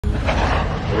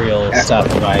real stuff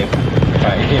if I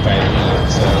leave,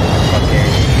 so okay.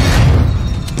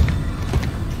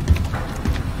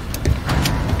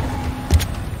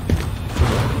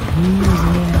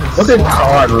 Look at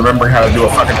COD remembering how to do a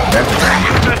fucking event thing.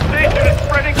 The station is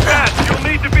spreading fast. You'll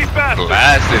need to be faster.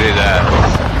 Blasted it out.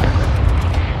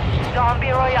 Zombie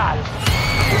Royale.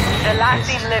 The last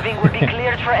team living will be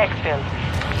cleared for exfil.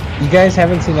 You guys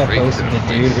haven't seen that post of the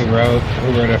dude who wrote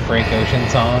a Frank Ocean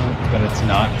song, but it's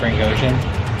not Frank Ocean?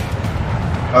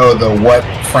 Oh, the what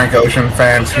Frank Ocean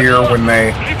fans hear when they...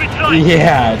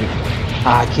 Yeah.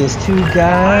 I kiss two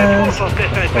guys before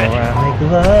I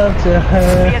make love to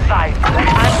her. Be advised,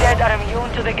 undead are immune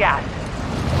to the gas.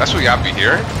 That's what y'all be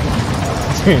hearing?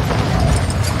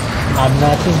 I'm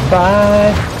not just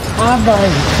bi, I'm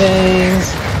buying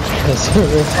things. Cause you're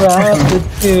a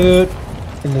prostitute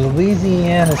in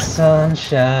Louisiana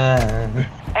sunshine.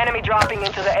 Enemy dropping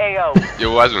into the AO.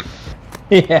 Yo, Wasman.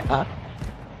 Yeah.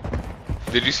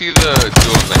 Did you see the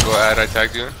Duolingo ad I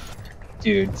tagged you in?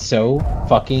 Dude, so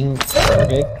fucking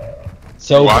perfect.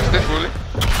 So You watched perfect. it, really?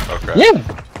 Okay. Yeah.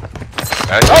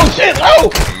 Oh shit! Oh!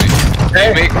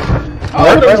 They make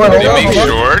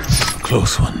shorts.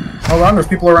 Close one. Hold on, there's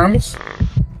people around us.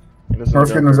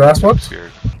 Smurf's getting his ass whooped.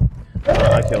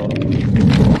 I killed him.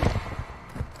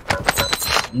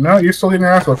 No, you're still getting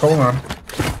your ass whooped. Hold on.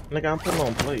 Nigga, I'm putting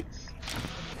on plates.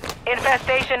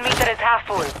 Infestation meter is half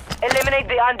full. Eliminate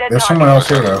the undead There's someone else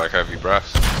here, though. Like heavy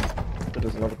brass.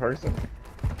 There's another person.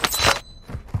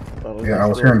 Yeah, I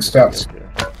was hearing steps.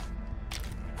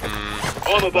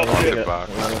 I'm about to get it. I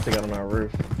don't think on our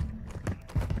roof.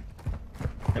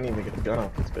 I didn't even get a gun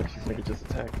off this bitch. This nigga just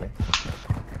attacked me.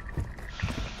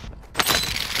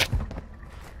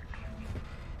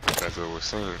 That's what we're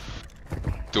saying.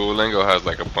 Duolingo has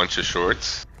like a bunch of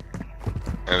shorts,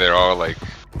 and they're all like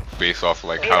based off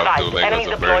like how Duolingo's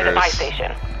a burgers,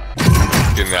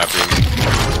 kidnapping.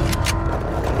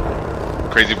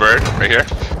 Crazy bird, right here.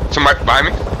 Somebody behind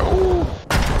me.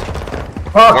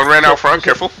 Oh. One ran out front.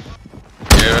 Careful.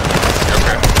 Yeah.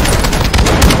 Okay.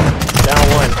 Down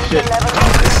one. Shit.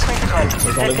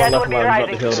 There's only one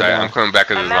left alive. Sorry, I'm coming back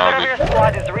as a zombie. Your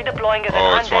squad is redeploying as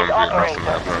Oh, an it's one undead across the operator.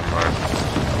 map. Never mind.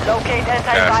 Locate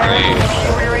antivirus and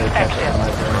secure your infection.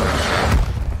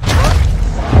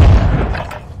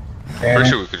 Pretty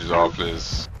sure we could just all play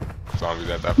as zombies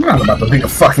at that I'm point. not about to be a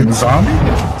fucking zombie.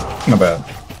 Not bad.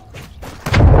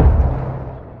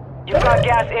 You've got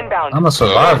gas inbound. I'm a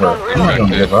survivor. I'm not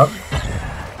gonna give up.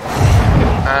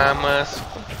 I must.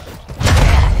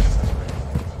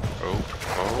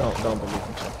 Don't believe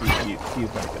him. He's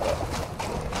gonna get up.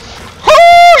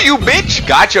 Whoo, you bitch!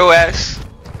 Got your ass.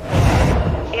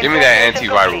 Give me that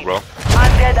antiviral, bro.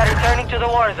 Undead are returning to the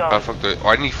war zone. Oh, fuck the. Oh,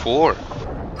 I need 4.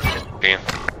 Damn.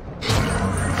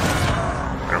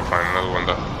 Gotta find another one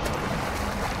though.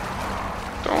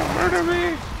 Don't murder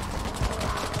me.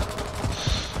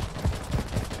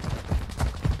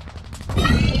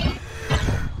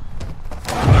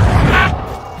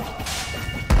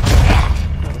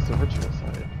 That's the ritual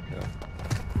side. Okay.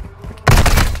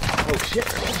 Oh shit.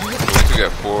 We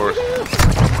got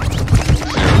 4.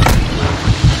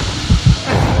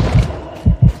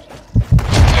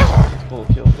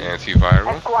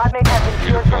 Antiviral. Squad mate has been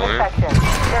cured from infection.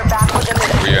 They're back with the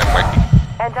mission. Yeah, Mikey.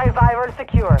 Antiviral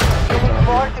secure. You need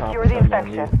more to cure the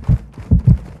infection.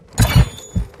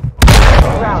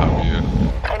 Round.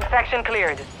 Yeah. Infection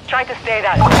cleared. Try to stay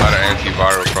that A way. lot of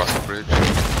antiviral across the bridge.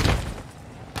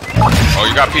 Oh,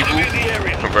 you got people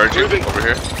converging over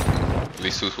here. At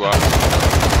least 2 squads.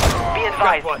 Be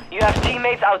advised, you have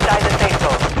teammates outside the safe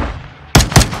zone.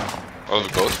 Oh,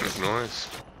 the ghost makes noise.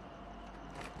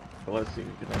 So let's see.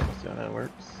 Let's see how that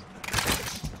works.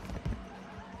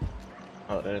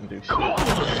 Oh, that didn't do shit.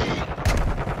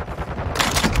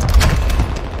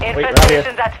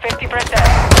 Infestation's at 50%.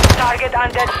 Target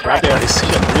undead Right strike. there.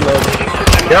 Reload.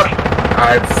 Yep.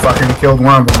 I fucking killed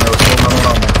one of them. There was still another one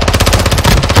on me.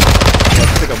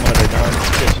 Let's pick up one of their guns.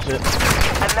 Shit.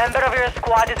 A member of your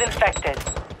squad is infected.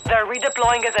 They're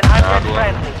redeploying as an undead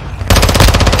friendly.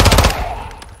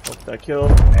 That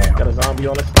killed. Damn. Got a zombie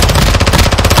on us.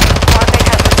 Squad mate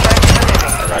has returned to the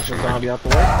living. Got your zombie out the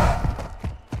way.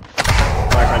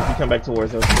 Alright, if you come back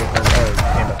towards us.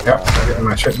 Yep. Getting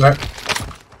my shit back.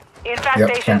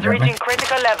 Infestation's reaching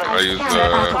critical levels. I use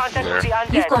Contact with the flare.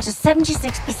 You've undead. got a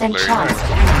 76% chance.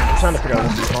 I'm trying to figure out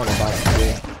what's going on by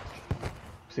it.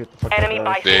 See what the fuck Enemy that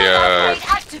bite. They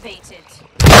Activated.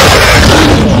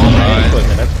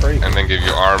 equipment, that's crazy. and then give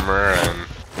you armor and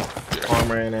yeah.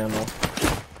 Armor and ammo.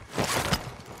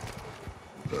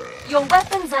 Your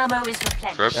weapons ammo is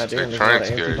replenished. Perhaps God they're damn, trying to there's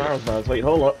a scare lot you. of antivirals. Wait,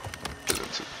 hold up.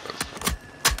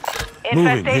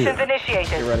 Infestations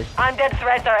initiated. Undead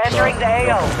threats are entering the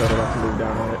AO. Move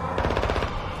down on it.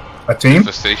 A team?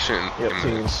 Infestation. Yep,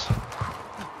 teams.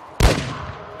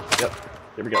 Yep.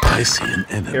 Here we go. I see an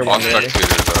enemy. All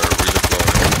spectators are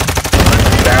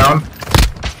redeploying. Down.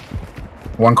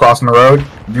 One crossing the road.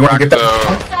 Do you want to get that?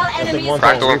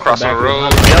 Crack the one crossing the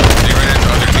road.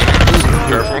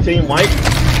 Careful. Team white.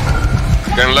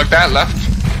 Gonna look that left.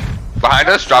 Behind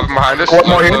us. Dropping behind us. One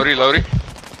more here. Loady.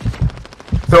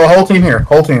 Throw a whole team here.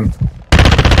 Whole team.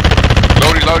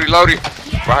 Loady.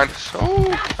 Behind us. Oh.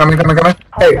 Coming.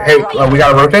 Hey, we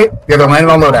gotta rotate. Yeah, they're landing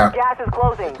on loadout. Gas is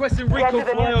closing. Get to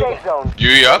the new safe zone.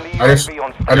 You up? I just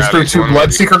threw 2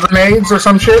 bloodseeker grenades or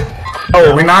some shit.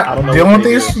 Oh, are we not dealing with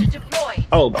these?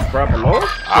 Oh, bro, below?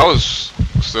 I was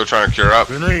still trying to cure up.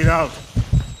 Grenade out.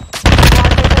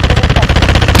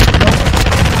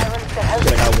 I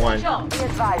got one.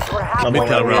 Let me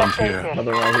cut around here.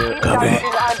 Another right here. Copy.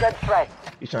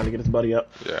 He's trying to get his buddy up.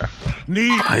 Yeah.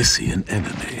 I see an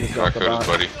enemy. I killed his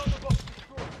buddy.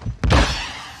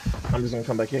 I'm just gonna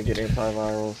come back here and get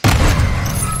antivirals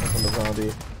from the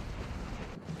zombie.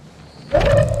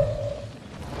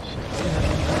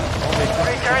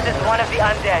 Return as one of the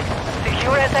undead.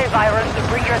 Secure antivirals to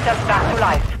bring yourself back to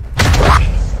life.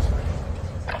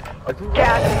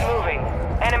 Gas is moving.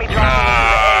 Enemy dropping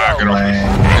into the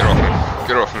AO.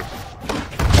 Get off me.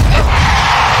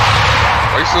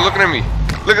 Why are you still looking at me?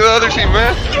 Look at the other team,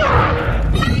 man.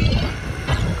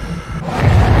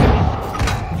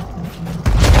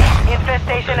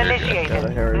 Infestation initiated.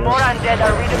 More undead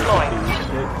are redeploying.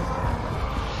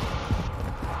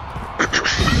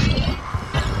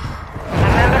 A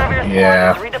member of your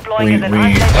squad is redeploying as an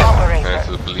undead operator. That's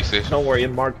the police station. Don't worry,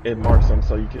 it marks them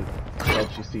so you can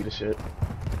help you see the shit.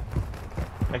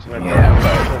 Actually,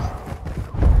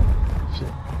 shit.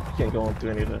 You can't go on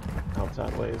through any of the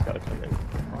outside ways. Gotta come in.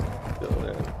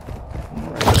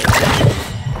 Right.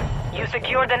 You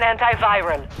secured an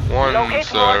antiviral.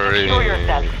 Locate more to secure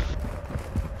yourself.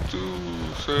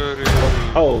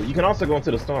 Oh, you can also go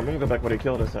into the storm. I'm gonna go back where they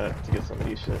killed us at to get some of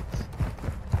these shits.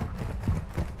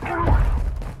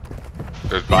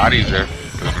 There's bodies there.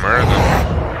 There's murder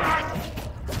there.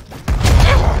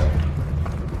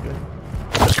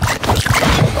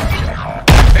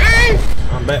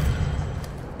 I'm back.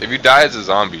 If you die as a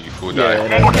zombie, you fool die.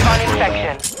 Negative on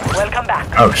infection. Welcome back.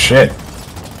 Oh shit.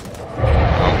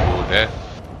 I'm fool dead.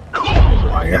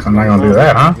 I guess I'm not gonna do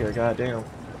that, huh? Yeah, goddamn.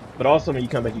 But also when you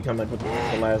come back with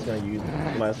the last gun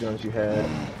the last guns you had.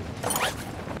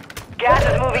 Gas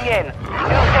is moving in.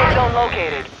 New safe zone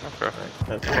located.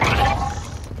 Okay.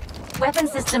 Weapon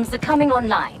systems are coming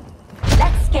online.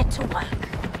 Let's get to work.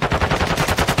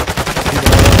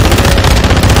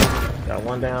 Got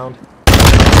one down.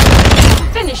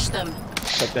 Finish them.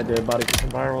 Check that dead body for some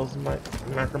virals and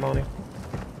macrimony.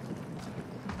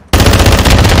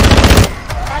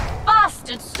 That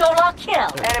bastard stole our kill.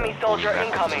 Enemy soldier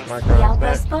incoming. The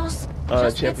outpost boss.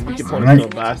 Champ, if you can point to a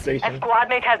buy A station. squad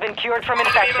mate has been cured from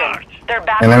infection. They're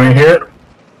back. And then we hear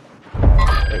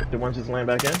The ones just land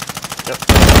back in? Yep.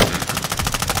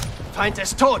 Feind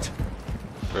ist tot.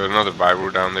 There's another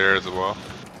viral down there as well.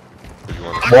 If you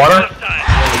want to water.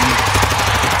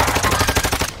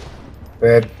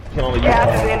 Dead. You can only use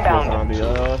Gas is inbound. zombie.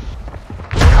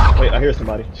 Wait, I hear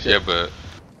somebody. Shit. Yeah, but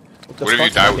The what if you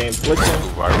fuck, die my game's with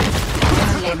glitching. viral?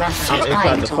 I'm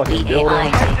inside the fucking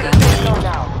building.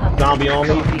 Zombie on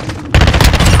me.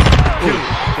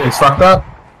 He's fucked up.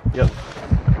 Yep.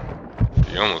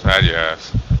 You almost had your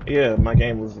ass. Yeah, my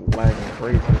game was lagging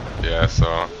crazy. Yeah,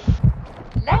 so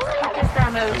Let's get this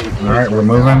ammo. Alright, we're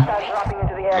moving.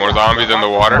 more zombies in the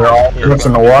water. They're all what's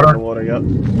in the water. Water, yep.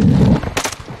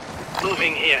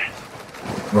 Moving here.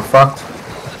 We're fucked.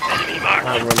 Enemy marked.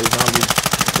 Not really. Zombies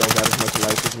don't got as much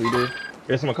life as we do.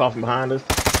 There's someone coughing behind us.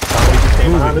 Somebody just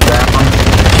came behind us.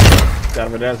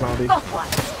 Got rid of that zombie. Got one.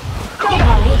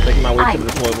 Taking my way to the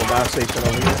deployable buy station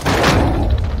over here.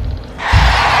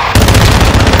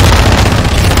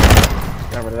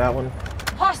 Got rid of that one.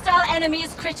 Hostile enemy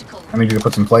is critical. I need you to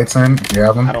put some plates in if you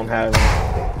have them. I don't have them.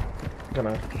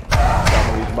 Gonna grab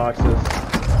one of these boxes.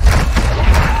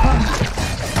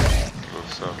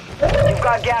 So You've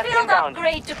got gas Field inbound.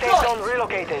 upgrade Safe deployed. zone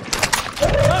relocated.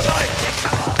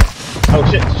 Oh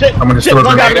shit, shit! I'm gonna Shit, throw a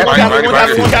one got me, grenade one got me, at one got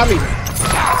me, you. one got me!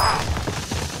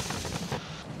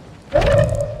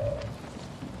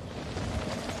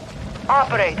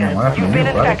 Operator, Yeah, what you've been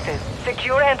happened? What? infected.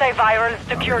 Secure antivirals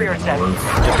to cure yourself.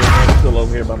 I'm still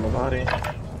over here by my body.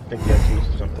 I think he actually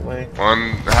just jumped away.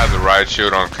 one has a riot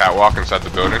shield on catwalk inside the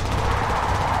building.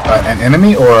 An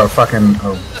enemy or a fucking...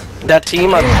 Oh. That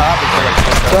team on top is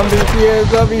like... Zombie here,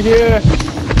 zombie here!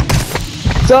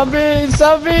 Zombie,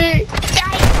 zombie!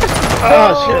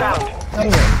 Oh shit!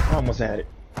 Damn, I almost had it.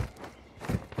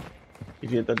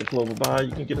 If you hit that deployable buy,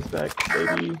 you can get us back,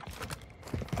 baby.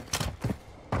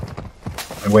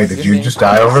 Wait, did you just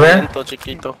die over there?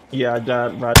 Yeah, I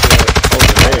died right there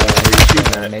over there where you're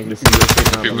shooting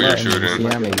at. People you're shooting.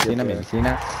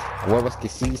 Medicina. Huevos que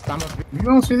sí estamos. You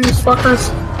don't see these fuckers?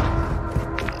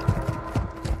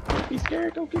 Be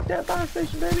scared, don't get that buy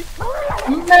station, baby.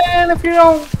 Man, if you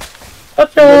don't. A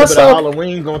little bit of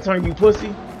Halloween gonna turn you pussy.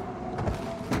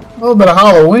 A little bit of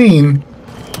Halloween.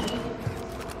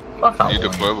 Fuck You Halloween.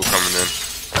 deployable coming in.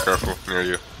 Careful, near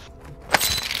you.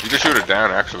 You can shoot it down,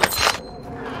 actually.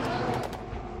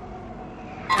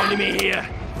 Enemy here.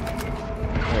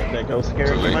 That goes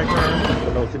scared in my turn. I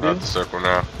don't know what to do. Out the circle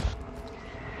now.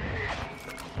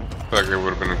 I feel like it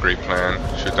would have been a great plan.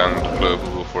 Shoot down the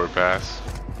deployable before it passed.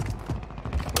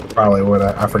 Probably would.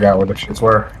 I forgot where the shits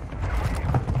were.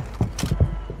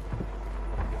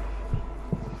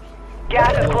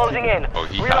 Gas is closing in. Oh,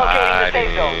 he Relocating the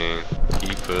safe zone. hiding.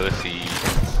 He pussy.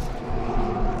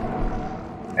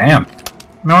 Damn.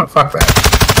 You know what? Fuck that.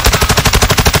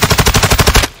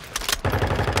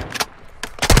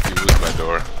 He was my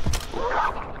door.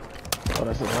 Oh,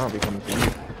 that's a zombie coming for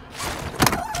you.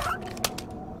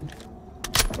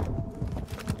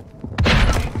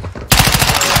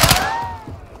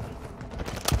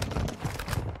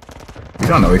 You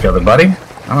don't know each other, buddy. I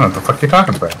don't know what the fuck you're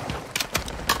talking about.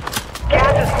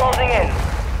 Gas is closing in.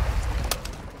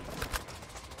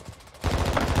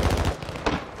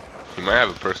 You might have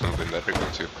a personal vendetta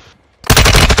against you.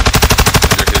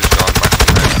 You're his John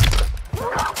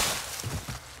Michael.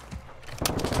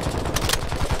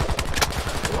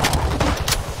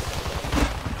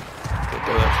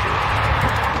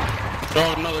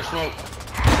 Throw another smoke.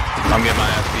 I'm getting my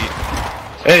ass beat.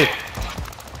 Hey!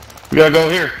 We gotta go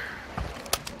here.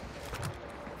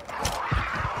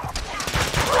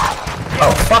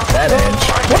 Oh, fuck that edge.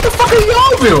 What the fuck are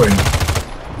y'all doing?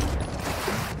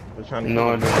 We're trying to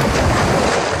No idea.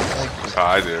 It's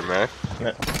high there, man.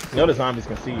 You know the zombies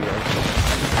can see you,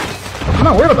 right? I'm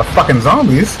not worried about the fucking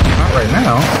zombies. Not right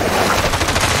now.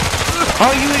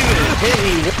 How you even hit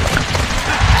me?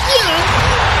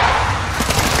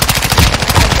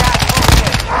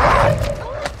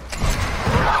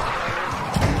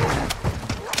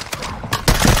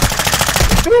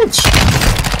 Bitch!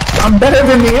 I'm better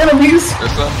than the enemies!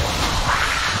 This up?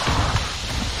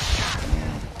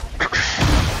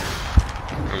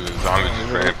 There's a zombie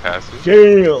just ran past us.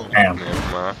 Damn!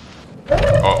 Never mind.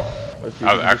 Oh, Let's see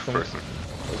I if was we the can actual get person. some,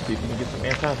 let's see if we can get some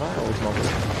antivirals,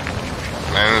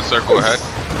 motherfucker. Land in the circle ahead.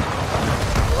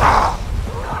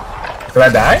 Did I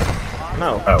die?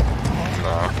 No. Oh.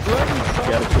 No.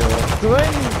 You gotta kill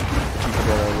people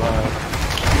that are alive.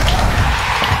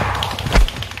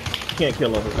 You can't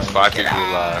kill over There's 5 people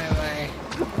alive.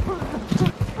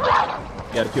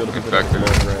 You gotta kill the people that are Infected.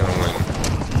 alive.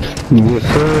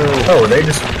 Oh, they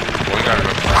just... One got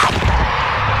enough.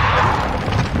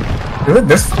 Is it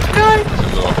this guy?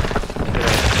 This is all.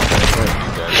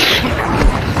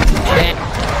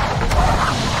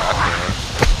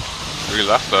 Three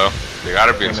left though. They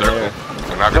gotta be in circle.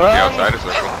 They're not gonna be outside the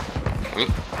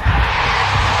circle.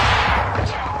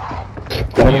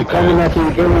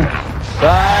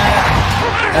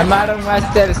 Mamaron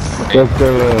Masters.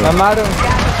 Mamaron.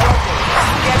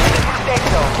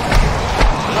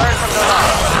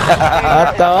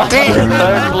 Third place,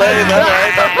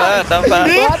 alright, not bad, not bad.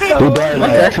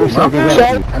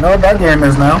 I know what that game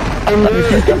is now. That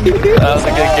was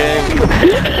a good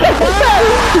game.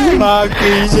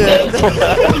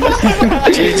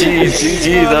 GG,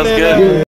 that's good.